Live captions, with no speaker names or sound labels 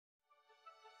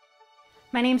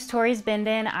My name's Tori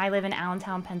Zbinden. I live in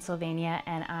Allentown, Pennsylvania,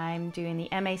 and I'm doing the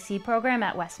MAC program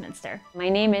at Westminster. My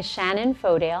name is Shannon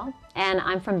Fodale, and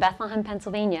I'm from Bethlehem,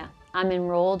 Pennsylvania. I'm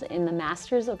enrolled in the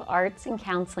Masters of Arts in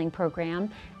Counseling program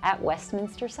at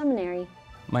Westminster Seminary.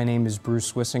 My name is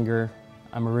Bruce Wissinger.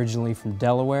 I'm originally from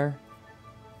Delaware,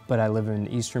 but I live in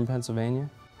eastern Pennsylvania.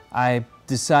 I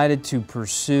decided to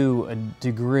pursue a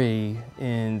degree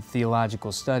in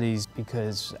theological studies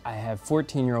because I have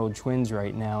 14-year-old twins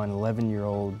right now and an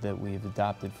 11-year-old that we've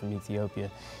adopted from Ethiopia.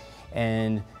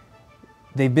 And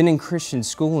they've been in Christian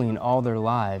schooling all their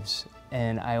lives,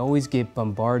 and I always get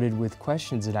bombarded with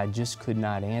questions that I just could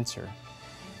not answer.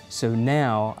 So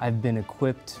now I've been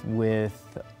equipped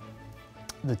with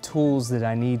the tools that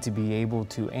I need to be able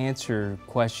to answer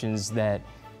questions that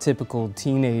typical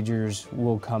teenagers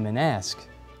will come and ask.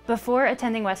 Before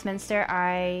attending Westminster,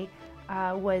 I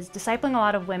was discipling a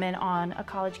lot of women on a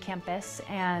college campus,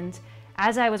 and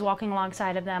as I was walking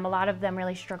alongside of them, a lot of them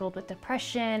really struggled with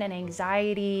depression and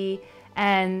anxiety,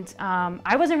 and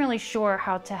I wasn't really sure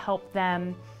how to help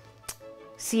them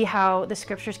see how the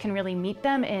scriptures can really meet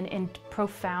them in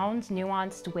profound,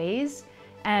 nuanced ways.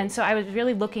 And so I was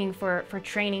really looking for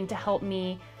training to help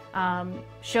me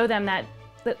show them that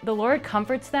the Lord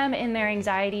comforts them in their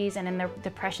anxieties and in their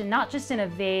depression, not just in a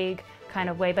vague kind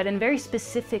of way, but in very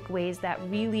specific ways that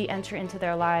really enter into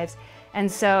their lives.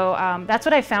 And so that's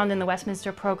what I found in the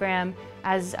Westminster program.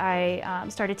 As I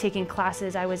started taking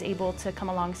classes, I was able to come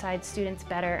alongside students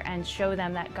better and show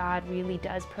them that God really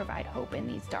does provide hope in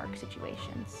these dark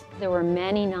situations. There were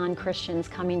many non-Christians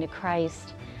coming to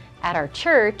Christ at our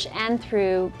church and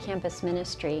through campus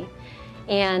ministry.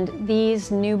 And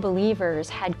these new believers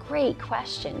had great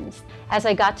questions. As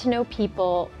I got to know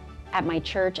people at my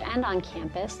church and on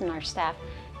campus and our staff,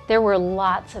 there were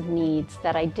lots of needs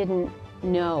that I didn't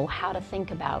know how to think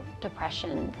about: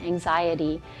 depression,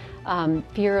 anxiety,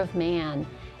 fear of man,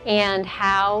 and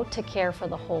how to care for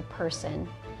the whole person.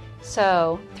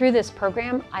 So through this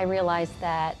program, I realized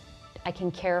that I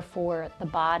can care for the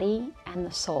body and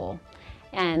the soul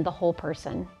and the whole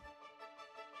person.